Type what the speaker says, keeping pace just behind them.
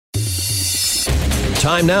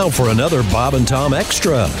Time now for another Bob and Tom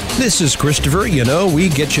Extra. This is Christopher. You know, we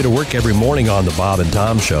get you to work every morning on the Bob and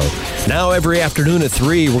Tom Show. Now, every afternoon at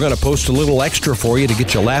 3, we're going to post a little extra for you to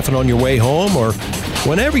get you laughing on your way home or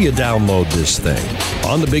whenever you download this thing.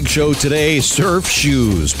 On the big show today, Surf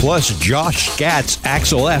Shoes, plus Josh Scats,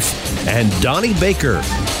 Axel F., and Donnie Baker.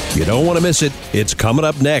 You don't want to miss it. It's coming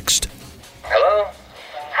up next. Hello?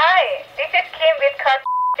 Hi, this is Kim with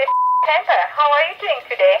Center. How are you doing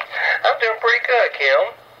today? I'm doing pretty good,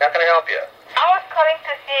 Kim. How can I help you? I was calling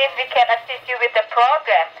to see if we can assist you with the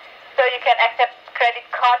program so you can accept credit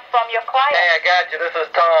cards from your client. Hey, I got you. This is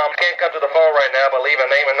Tom. Can't come to the phone right now, but leave a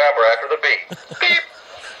name and number after the beep. Beep.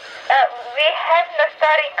 We have no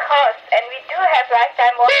starting costs, and we do have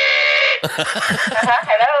lifetime warranty.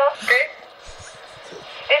 Hello? Beep.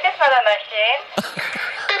 This is not a machine.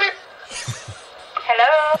 Beep. Hello?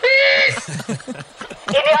 Beep.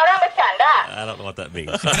 Ini orang bercanda. I don't know what that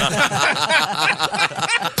means.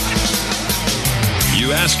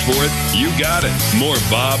 You asked for it, you got it. More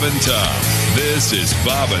Bob and Tom. This is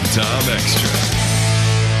Bob and Tom Extra.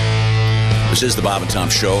 This is the Bob and Tom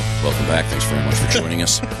Show. Welcome back. Thanks very much for joining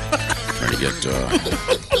us. Trying to get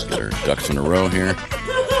our ducks in a row here.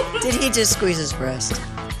 Did he just squeeze his breast?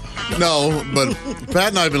 No, but Pat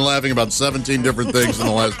and I have been laughing about 17 different things in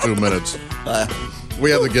the last 2 minutes. We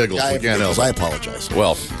have the giggles. We can't help it. I apologize.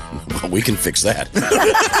 Well, we can fix that.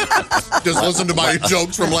 Just listen to my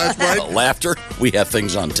jokes from last night. Laughter, we have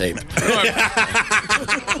things on tape.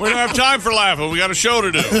 We don't have time for laughing. We got a show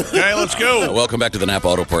to do. Okay, let's go. Welcome back to the Napa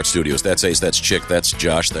Auto Parts Studios. That's Ace, that's Chick, that's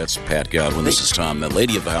Josh, that's Pat Godwin. This is Tom. The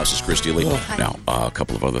lady of the house is Christy Lee. Now, a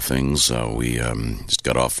couple of other things. We just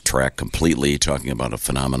got off track completely talking about a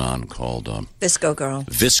phenomenon called Visco Girl.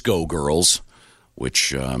 Visco Girls,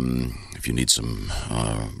 which, if you need some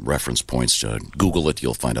reference points, Google it.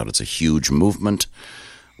 You'll find out it's a huge movement.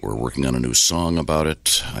 We're working on a new song about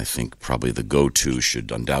it. I think probably the go-to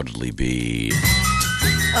should undoubtedly be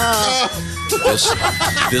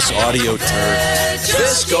this audio turd.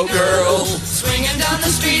 Visco Girl. Swinging down the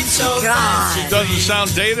street so God. It doesn't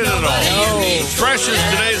sound dated at all. No. Fresh as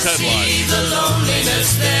today's headline. the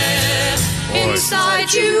loneliness there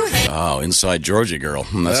inside you. Oh, Inside Georgia Girl.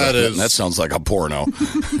 That sounds like a porno.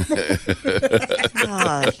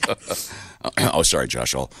 God. Oh, sorry,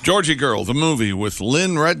 Josh. Georgie Girl, the movie with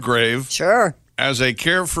Lynn Redgrave. Sure. As a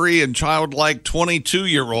carefree and childlike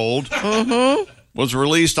 22-year-old. Was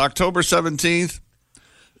released October 17th,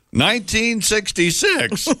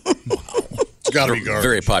 1966. It's got to be garbage.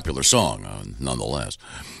 Very popular song, nonetheless.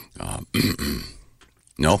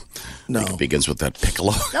 No? It begins with that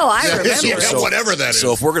piccolo. No, I remember. Whatever that is.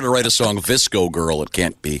 So if we're going to write a song, Visco Girl, it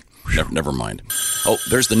can't be. Never mind. Oh,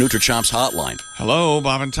 there's the NutriChops hotline. Hello,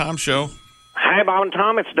 Bob and Tom Show. Hi, Bob and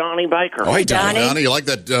Tom. It's Donnie Baker. Oh, hey, Donnie. Donnie, you like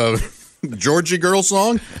that Georgie Girl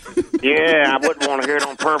song? Yeah, I wouldn't want to hear it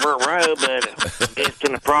on Pervert Row, but it's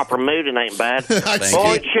in the proper mood. It ain't bad.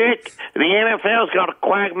 Boy, Chick, the NFL's got a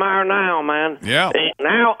quagmire now, man. Yeah.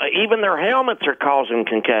 Now, even their helmets are causing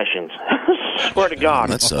concussions. Swear to God.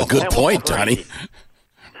 That's a good point, Donnie.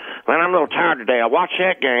 Man, I'm a little tired today. I watched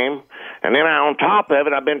that game, and then on top of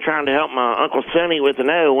it, I've been trying to help my Uncle Sonny with an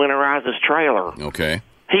O winterize his trailer. Okay.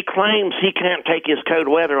 He claims he can't take his cold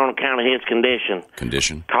weather on account of his condition.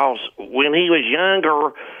 Because when he was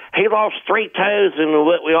younger, he lost 3 toes in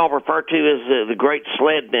what we all refer to as the Great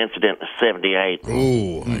Sled Incident of 78.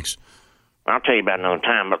 Ooh, thanks. I'll tell you about it another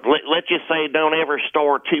time, but let's just say don't ever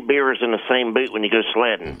store 2 beers in the same boot when you go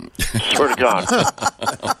sledding. Swear to God.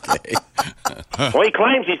 Okay. Well, he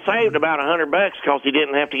claims he saved about $100 because he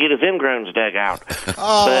didn't have to get his ingrowns dug out.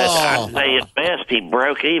 Oh. But I'd say at best he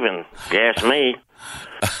broke even, if you ask me.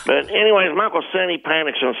 But anyways, my Uncle Sonny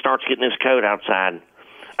panics and starts getting his coat outside.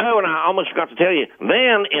 Oh, and I almost forgot to tell you,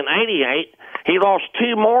 then in 88, he lost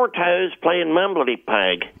 2 more toes playing Mumblety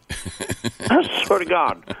Peg. I swear to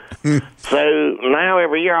God. So now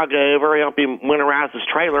every year I'll go over, help him winterize his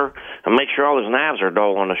trailer, and make sure all his knives are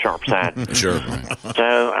dull on the sharp side. Sure.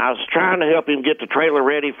 So I was trying to help him get the trailer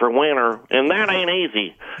ready for winter, and that ain't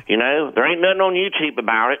easy. You know, there ain't nothing on YouTube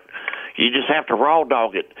about it. You just have to raw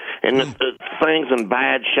dog it. And the thing's in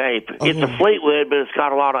bad shape. It's a Fleetwood, but it's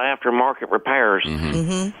got a lot of aftermarket repairs.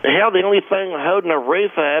 Hell, the only thing holding the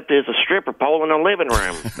roof up is a stripper pole in the living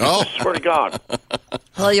room. I swear to God.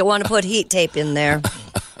 Well, you want to put heat tape in there.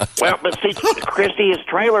 Well, but see, Christy, his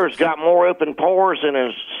trailer's got more open pores than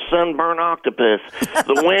a sunburned octopus.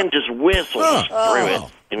 The wind just whistles through it,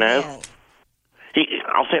 you know? Man.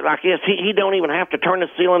 I'll say it like this. He don't even have to turn the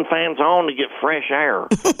ceiling fans on to get fresh air.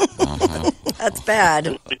 That's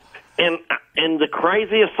bad. And the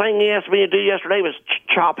craziest thing he asked me to do yesterday was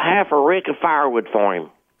chop half a rick of firewood for him.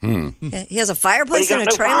 He has a fireplace in a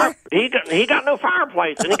trailer? He got no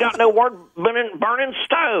fireplace, and he got no burning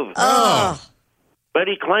stove. Oh. But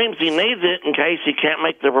he claims he needs it in case he can't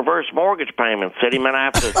make the reverse mortgage payment. Said he might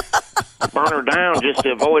have to burn her down just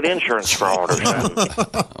to avoid insurance fraud or something.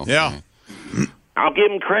 Okay. Yeah. I'll give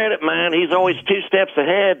him credit, man. He's always 2 steps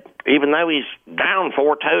ahead, even though he's down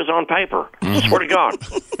 4 toes on paper. Swear to God.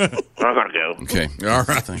 I gotta go. Okay. All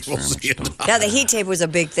right. Thanks We'll very see you. much. Yeah, the heat tape was a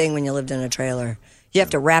big thing when you lived in a trailer. You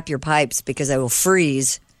have to wrap your pipes because they will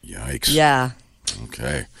freeze. Yikes. Yeah.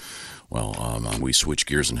 Okay. Well, we switch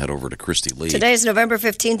gears and head over to Christy Lee. Today is November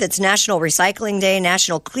 15th. It's National Recycling Day,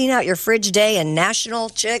 National Clean Out Your Fridge Day, and National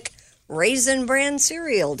Chick Raisin Bran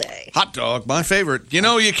Cereal Day. Hot dog, my favorite. You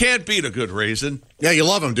know, you can't beat a good raisin. Yeah, you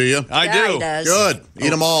love them, do you? I Yeah, do. he does. Good. Eat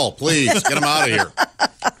them all, please. Get them out of here.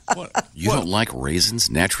 You don't like raisins?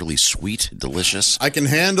 Naturally sweet, delicious? I can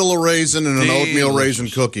handle a raisin and an oatmeal Delicious. raisin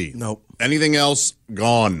cookie. Nope. Anything else,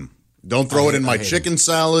 gone. Don't throw it in my chicken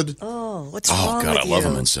salad. Oh, what's Oh, wrong God, with I love you?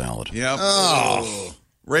 them in salad. Yep. Oh.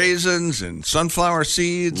 Raisins and sunflower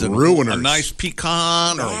seeds and Ruiners. a nice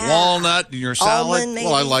pecan or Yeah. walnut in your salad. Almond, maybe,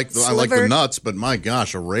 Well, I like the slivered. nuts, but my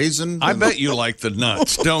gosh, a raisin? I bet you like the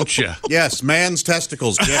nuts, don't you? Yes, man's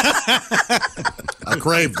testicles. Jeff. I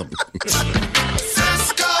crave them.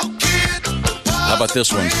 How about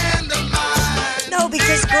this one? No,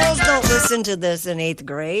 because girls don't listen to this in 8th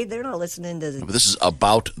grade. They're not listening to This is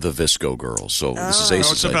about the Visco girls, so this is No,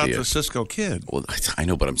 Ace's it's about idea. the Cisco Kid. Well, I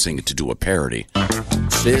know, but I'm saying it to do a parody.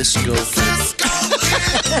 Visco Kid.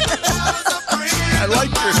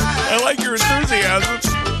 I like your enthusiasm.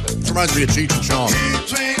 This reminds me of Cheech and Chong.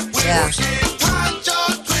 Yeah.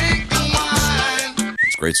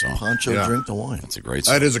 It's a great song. Poncho, Yeah. drink the wine. It's a great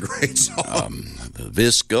song. That is a great song. The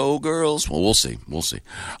Visco girls. Well, we'll see. We'll see.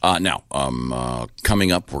 Now,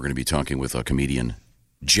 coming up, we're going to be talking with a comedian,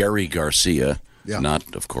 Jerry Garcia. Yeah.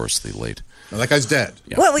 Not, of course, the late. Now, that guy's dead.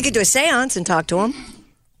 Yeah. Well, we could do a seance and talk to him.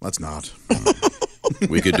 Let's not.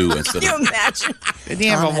 We could do instead Can of. you imagine? Didn't he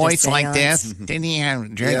have a Tom had voice like seance. this? Didn't he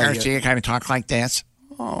have Jerry Garcia kind of talk like this?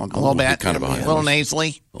 Oh, A little bit, kind of a behind little us.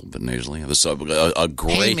 nasally. A little bit nasally. This a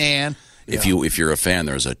great. Hey, man. If you're a fan,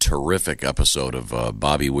 there's a terrific episode of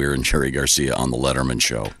Bobby Weir and Jerry Garcia on the Letterman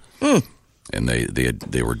Show, and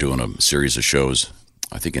they were doing a series of shows,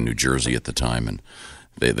 I think in New Jersey at the time, and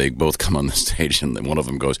they both come on the stage, and then one of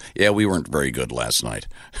them goes, "Yeah, we weren't very good last night."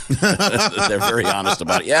 They're very honest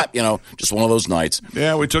about it. Yeah, just one of those nights.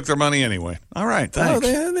 Yeah, we took their money anyway. All right, Oh,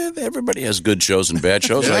 thanks. everybody has good shows and bad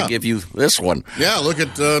shows. Yeah. I give you this one. Yeah, look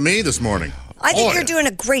at me this morning. I think Boy. you're doing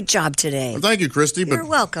a great job today. Well, thank you, Christy. But You're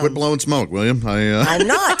welcome. quit blowing smoke, will you? I'm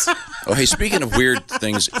not. Oh, hey, speaking of weird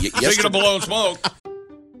things, Speaking of blowing smoke.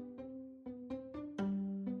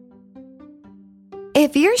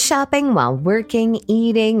 If you're shopping while working,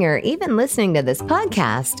 eating, or even listening to this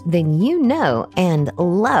podcast, then you know and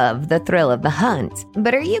love the thrill of the hunt.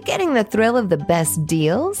 But are you getting the thrill of the best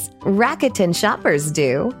deals? Rakuten shoppers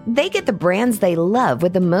do. They get the brands they love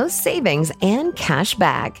with the most savings and cash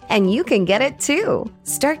back. And you can get it too.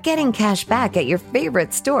 Start getting cash back at your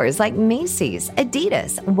favorite stores like Macy's,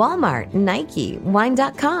 Adidas, Walmart, Nike,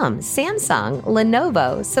 Wine.com, Samsung,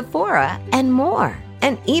 Lenovo, Sephora, and more.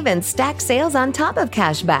 And even stack sales on top of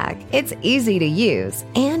cashback. It's easy to use,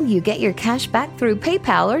 and you get your cash back through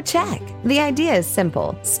PayPal or check. The idea is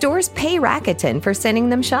simple. Stores pay Rakuten for sending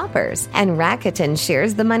them shoppers, and Rakuten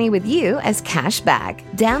shares the money with you as cash back.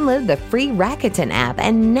 Download the free Rakuten app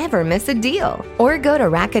and never miss a deal. Or go to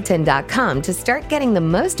Rakuten.com to start getting the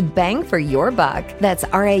most bang for your buck. That's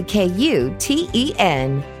RAKUTEN.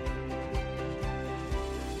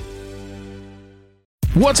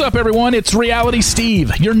 What's up, everyone? It's Reality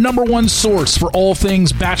Steve, your number one source for all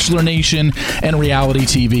things Bachelor Nation and reality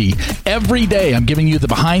TV. Every day, I'm giving you the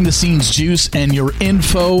behind-the-scenes juice and your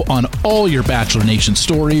info on all your Bachelor Nation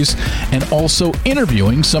stories, and also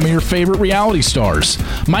interviewing some of your favorite reality stars.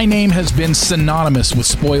 My name has been synonymous with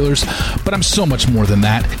spoilers, but I'm so much more than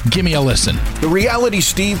that. Give me a listen. The Reality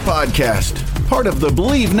Steve Podcast, part of the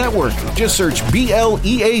Believe Network. Just search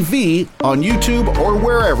BLEAV on YouTube or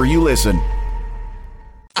wherever you listen.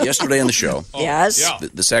 Yesterday on the show, Yes.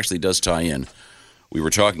 this actually does tie in. We were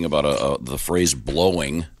talking about the phrase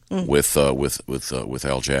 "blowing" with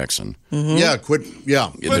Al Jackson. Yeah, quit. Yeah,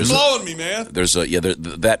 Quit blowing me, man. There's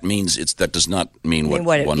that means that does not mean what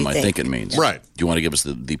what one you might think it means. Right. Do you want to give us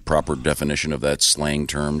the proper definition of that slang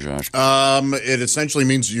term, Josh? It essentially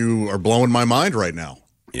means you are blowing my mind right now.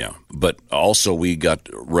 Yeah, but also we got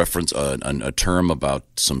reference a term about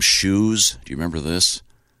some shoes. Do you remember this?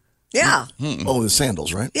 Yeah. Oh, the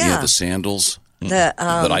sandals, right? Yeah. The sandals The,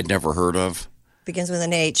 that I'd never heard of. Begins with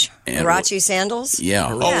an H. And Huarache sandals? Yeah.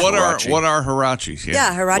 Oh, Huarache. what are Huaraches?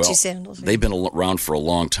 Yeah, Huarache Well, sandals. They've been around for a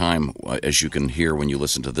long time, as you can hear when you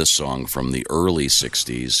listen to this song from the early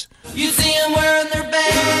 60s. You see them wearing their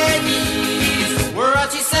baggies,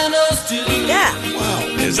 Huarache sandals too. Yeah. Wow.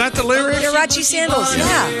 Is that the lyrics? Huarache sandals, yeah.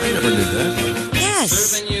 I never knew that.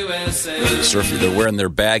 Yes. They're wearing their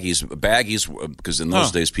baggies, because in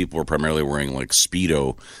those days people were primarily wearing like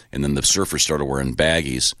Speedo, and then the surfers started wearing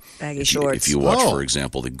baggies. Baggy shorts. If you watch, for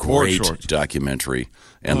example, the great documentary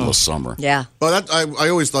 "Endless Summer." Yeah. Well, I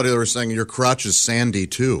always thought they were saying your crotch is sandy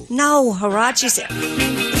too. No, Huarache sandals.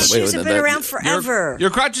 These shoes have been around forever.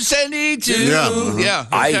 Your crotch is sandy too. Yeah. Yeah.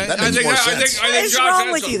 I think What is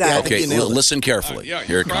wrong with you guys? Okay, listen carefully.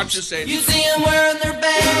 Here it comes. You see them wearing their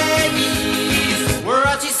baggies,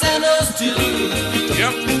 Huarache sandals too.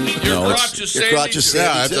 Yep. Your crotch is sandy. Your crotch is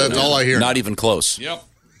sandy. Yeah, that's all I hear. Not even close. Yep.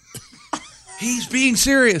 He's being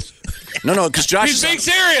serious. No, because Josh He's being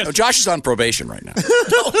serious. No, Josh is on probation right now.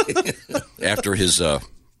 After his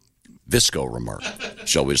Visco remark.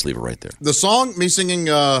 Shall we just leave it right there? The song, me singing,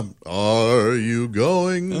 "Are you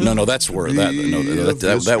going?" No, that's where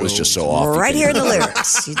that was just so off. Right here in the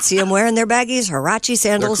lyrics. You'd see them wearing their baggies, Huarache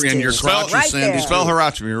sandals. And your crotch is right sandy. there. Spell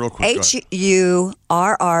Huarache me real quick. H-U-R-R-A-C-H-I.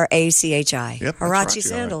 Yep, Huarache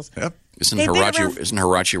sandals. Yep. Isn't They've been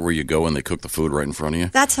Huarache where you go and they cook the food right in front of you?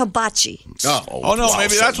 That's hibachi. Oh no,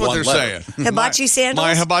 maybe that's what they're saying. Hibachi sandals?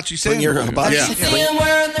 My hibachi sandals. your hibachi. You see them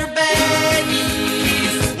wearing their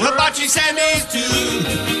baggies, Hibachi sandals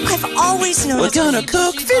too. I've always known. We're gonna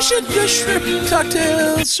cook fish and shrimp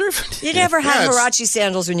cocktails. Surf. You never had Yeah, Huarache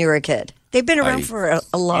sandals when you were a kid. They've been around for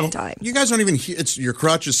a long time. You guys don't even hear. It's your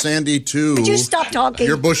crotch is sandy too. Could you stop talking?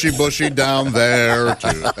 You're bushy down there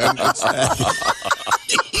too. And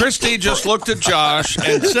Christy just looked at Josh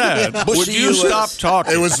and said, "Would you stop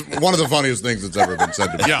talking?" it was one of the funniest things that's ever been said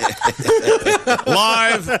to me. Yeah.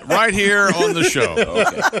 Live right here on the show.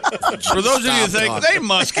 Okay. For those of you who think they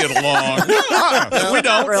must get along, we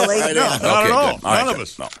don't. Really? No, not at all. Good. None Right, of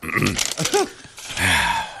us. No.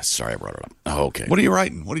 Sorry, I brought it up. Oh, okay. What are you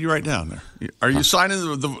writing? What do you write down there? Are you signing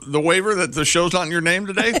the waiver that the show's not in your name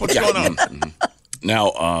today? What's going on?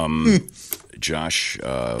 Now, Josh,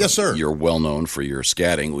 yes, sir. You're well known for your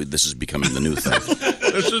scatting. This is becoming the new thing.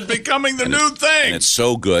 This is becoming the new thing. And it's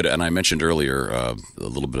so good. And I mentioned earlier a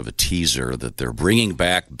little bit of a teaser that they're bringing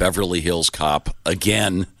back Beverly Hills Cop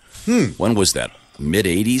again. When was that?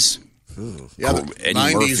 Mid-'80s? Yeah, the Eddie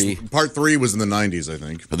 90s. Murphy. Part 3 was in the 90s, I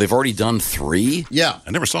think. But they've already done 3? Yeah.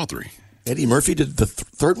 I never saw 3. Eddie Murphy did the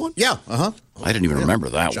third one? Yeah, uh-huh. I didn't even remember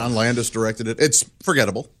that John one. Landis directed it. It's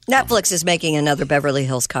forgettable. Netflix is making another Beverly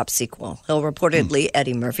Hills Cop sequel. He'll reportedly,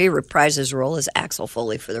 Eddie Murphy, reprise his role as Axel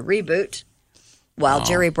Foley for the reboot, while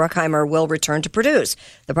Jerry Bruckheimer will return to produce.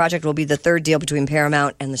 The project will be the third deal between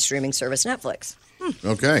Paramount and the streaming service Netflix.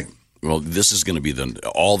 Okay. Well, this is going to be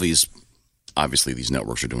all these. Obviously, these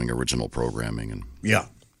networks are doing original programming,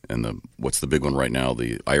 and what's the big one right now?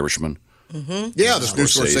 The Irishman. Mm-hmm. Yeah, this new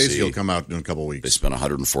Scorsese will come out in a couple weeks. They spent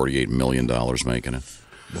 $148 million making it.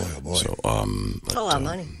 Boy, oh boy. So, That's a lot of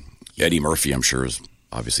money. Eddie Murphy, I'm sure, is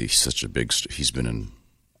obviously such a big. He's been in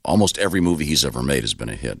almost every movie he's ever made has been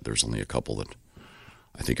a hit. There's only a couple that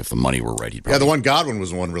I think if the money were right, he'd probably. Yeah, the one Godwin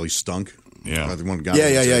was the one really stunk. Yeah, the one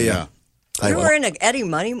Godwin. Yeah. You were in Eddie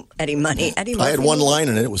Murphy. I had one line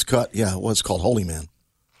in it. It was cut. Yeah, it was called Holy Man.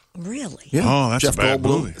 Really? Yeah. Oh, that's Jeff a bad Goldblum.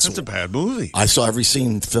 movie. That's a bad movie. I saw every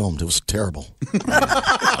scene filmed. It was terrible. Eddie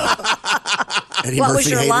What Murphy was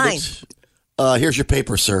your hated line? it. Here's your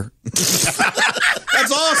paper, sir.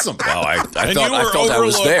 That's awesome. Wow, I thought I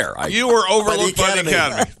was there. You were overlooked by the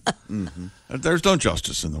Academy. Mm-hmm. There's no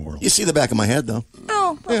justice in the world. You see the back of my head, though.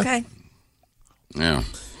 Oh, okay. Yeah.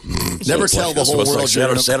 Never tell the whole world.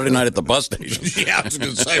 Like Saturday night at the bus station. Yeah, I was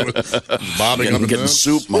going to say, bobbing getting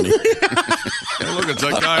soup money. Hey, look, it's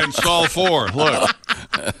that guy in stall 4. Look.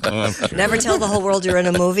 Never tell the whole world you're in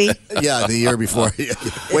a movie. Yeah, the year before.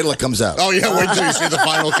 Wait till it comes out. Oh, yeah, wait till you see the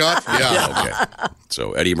final cut. Yeah. Okay.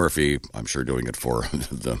 So Eddie Murphy, I'm sure doing it for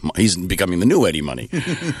he's becoming the new Eddie Money.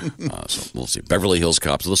 So we'll see. Beverly Hills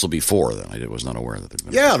Cop. So this will be 4 then. I was not aware that there's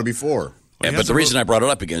been. Yeah, it'll be 4. But the reason I brought it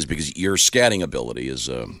up again is because your scatting ability is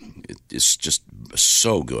just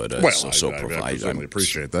so good. Well, so I profound. certainly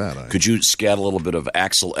appreciate that. Could you scat a little bit of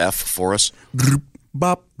Axel F for us?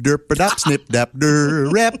 Bop derp dop snip dap der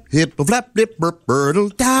rap hip flap dip burp birdle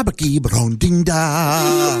dabaki bron ding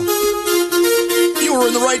da. You were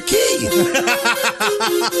in the right key.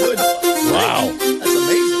 Wow, that's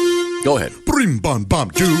amazing. Go ahead. Brim bum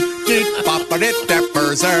bum choo dit bop dit dapper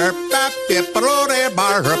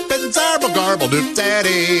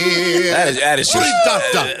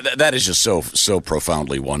That is just so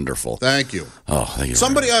profoundly wonderful. Thank you. Oh, thank you.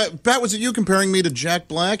 Somebody, Pat, was it you comparing me to Jack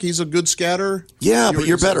Black? He's a good scatter. Yeah, but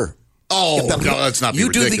you're better. Oh, no, that's not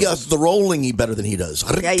You do ridiculous. the rolling better than he does.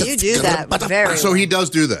 Yeah, you do that very So he does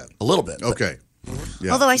do that? A little bit. Okay.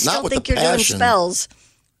 Yeah. Although I still think you're doing spells.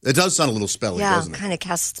 It does sound a little spelly, doesn't it? Kind of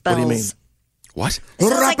cast spells. What do you mean? What? It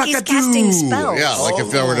sounds like he's casting spells. Yeah, like if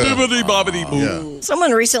there were to... Bibbidi-bobbidi-boo.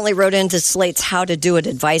 Someone recently wrote into Slate's How to Do It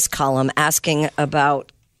advice column asking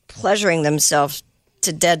about pleasuring themselves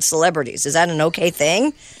to dead celebrities. Is that an okay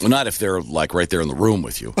thing? Well, not if they're like right there in the room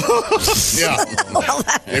with you. Yeah.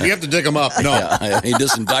 If you have to dig them up, no. Yeah, he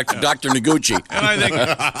doesn't, Dr. Noguchi. And I think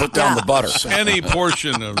put down the butter. Any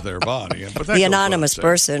portion of their body. But that The goes anonymous without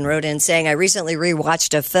saying. person wrote in saying, I recently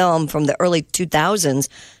rewatched a film from the early 2000s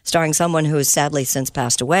starring someone who has sadly since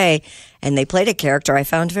passed away, and they played a character I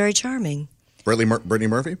found very charming. Brittany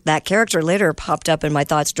Murphy? That character later popped up in my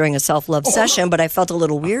thoughts during a self-love session, but I felt a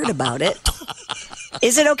little weird about it.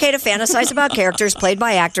 Is it okay to fantasize about characters played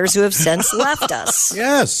by actors who have since left us?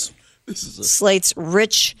 Yes. Slate's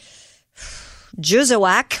Rich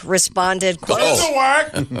Juzowak responded, quote,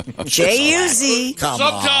 J-U-Z.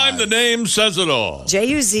 Sometime the name says it all.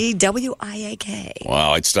 J-U-Z-W-I-A-K.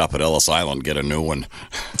 Wow, I'd stop at Ellis Island and get a new one.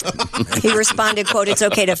 He responded, quote, it's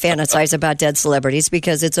okay to fantasize about dead celebrities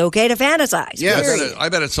because it's okay to fantasize. Yes. I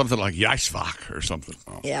bet it's something like Yashvak or something.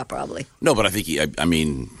 Yeah, probably. No, but I think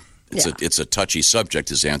it's a touchy subject.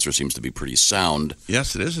 His answer seems to be pretty sound.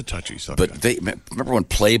 Yes, it is a touchy subject. But remember when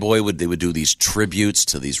Playboy would do these tributes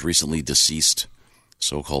to these recently deceased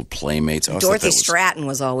so-called playmates. Dorothy Stratton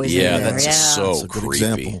was always in there. That's so creepy.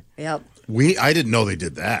 Example. Yep. I didn't know they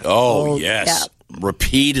did that. Oh, yes. Yeah.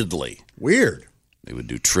 Repeatedly. Weird. They would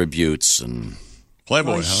do tributes and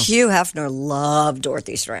Playboy, Well, huh? Hugh Hefner loved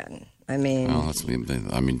Dorothy Stratton. I mean,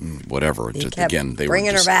 whatever. He kept They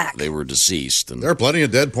bringing her back. They were deceased, and there are plenty of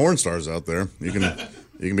dead porn stars out there. You can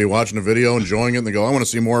be watching a video, enjoying it, and they go, "I want to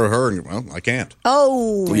see more of her." And well, I can't.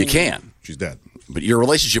 Oh, well, you can. She's dead. But your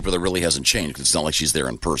relationship with her really hasn't changed. It's not like she's there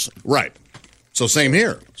in person. Right. So same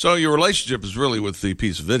here. So your relationship is really with the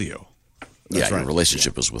piece of video. Your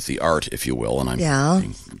relationship is with the art, if you will, and I'm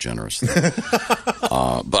being generous there.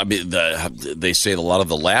 But I mean, they say a lot of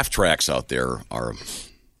the laugh tracks out there are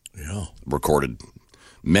recorded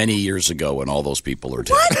many years ago, and all those people are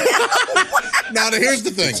dead. Now, here's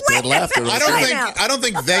the thing. Dead laughter. I don't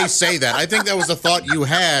think they say that. I think that was a thought you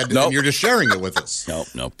had, and you're just sharing it with us.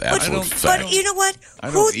 Nope. Absolute fact. But you know what? I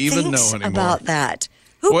Who don't even thinks know anymore about that?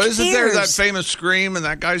 Who well, cares? isn't there that famous scream and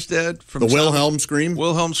that guy's dead? From The Wilhelm scream?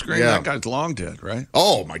 Wilhelm scream? Yeah. That guy's long dead, right?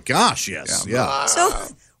 Oh, my gosh, yes. Yeah. So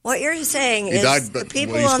what you're saying He is died, the but-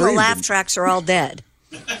 people well, he on the screamed laugh and- tracks are all dead.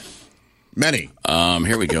 Many.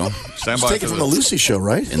 Here we go. Stand by Taken for from the Lucy show,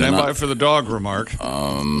 right? Stand by for the dog remark.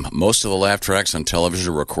 Most of the laugh tracks on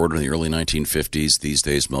television were recorded in the early 1950s. These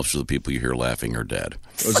days, most of the people you hear laughing are dead.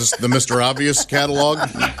 Was this the Mr. Obvious catalog?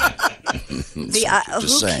 Who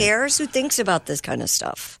saying. cares? Who thinks about this kind of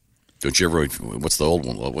stuff? Don't you ever? What's the old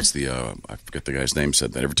one? What's the? I forget the guy's name.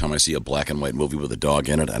 Said that every time I see a black and white movie with a dog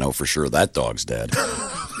in it, I know for sure that dog's dead.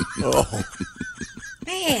 Oh.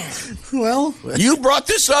 Man. Well, you brought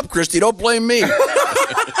this up, Christy. Don't blame me. All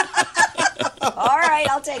right,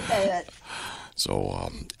 I'll take that. So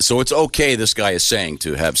it's okay. This guy is saying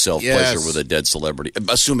to have self-pleasure with a dead celebrity,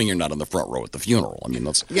 assuming you're not on the front row at the funeral. I mean,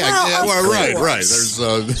 that's right. There's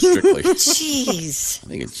strictly. Jeez. I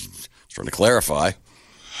think it's trying to clarify.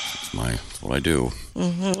 That's what I do.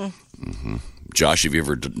 Mm-hmm. Josh, have you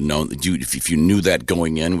ever known? If you knew that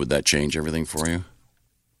going in, would that change everything for you?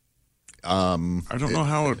 I don't know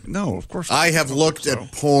how. No, of course. I have looked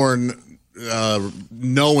at porn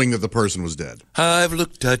knowing that the person was dead. I've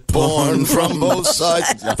looked at porn from both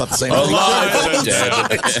sides. I thought the same thing. Dead.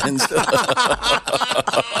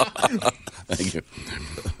 Thank you.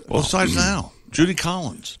 Both sides now. Judy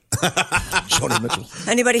Collins. Joni Mitchell.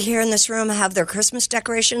 Anybody here in this room have their Christmas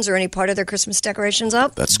decorations or any part of their Christmas decorations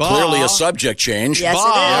up? That's clearly a subject change. Yes,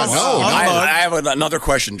 it is. No, I have another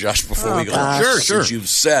question, Josh, before we go. gosh. Sure. Since you've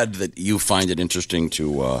said that you find it interesting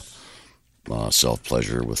to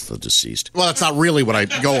self-pleasure with the deceased. Well, that's not really what I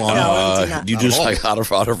go on. You just like out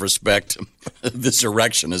of respect, this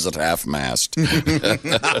erection is at half-mast.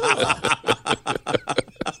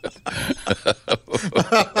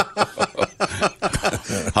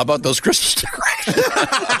 How about those Christmas decorations?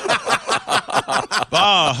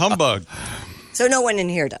 Humbug. So no one in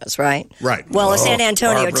here does, right? Right. Well, San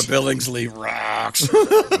Antonio. Barbara Billingsley rocks.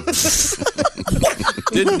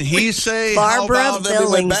 Didn't he say Barbara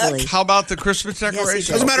Billingsley? How about the Christmas decorations?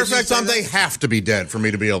 As a matter of fact, Tom, they have to be dead for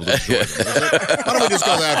me to be able to enjoy them. Why don't we just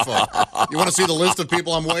go that far? You want to see the list of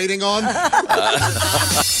people I'm waiting on?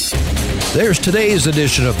 There's today's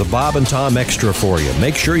edition of the Bob and Tom Extra for you.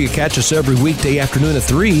 Make sure you catch us every weekday afternoon at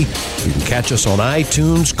 3. You can catch us on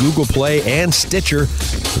iTunes, Google Play, and Stitcher.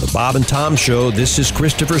 For the Bob and Tom Show, this is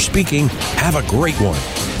Christopher speaking. Have a great one.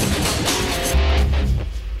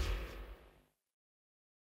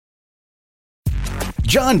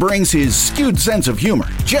 John brings his skewed sense of humor.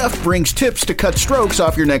 Jeff brings tips to cut strokes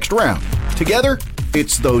off your next round. Together,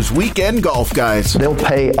 it's those weekend golf guys. They'll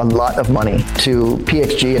pay a lot of money to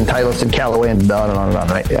PXG and Titleist and Callaway and on and on and on,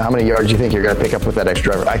 right? How many yards do you think you're going to pick up with that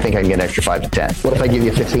extra driver? I think I can get an extra 5 to 10. What if I give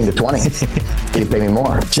you 15 to 20? You pay me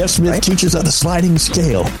more. Jeff Smith teaches on a sliding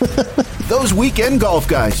scale. Those Weekend Golf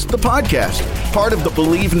Guys, the podcast, part of the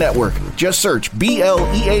Believe Network. Just search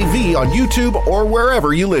BLEAV on YouTube or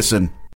wherever you listen.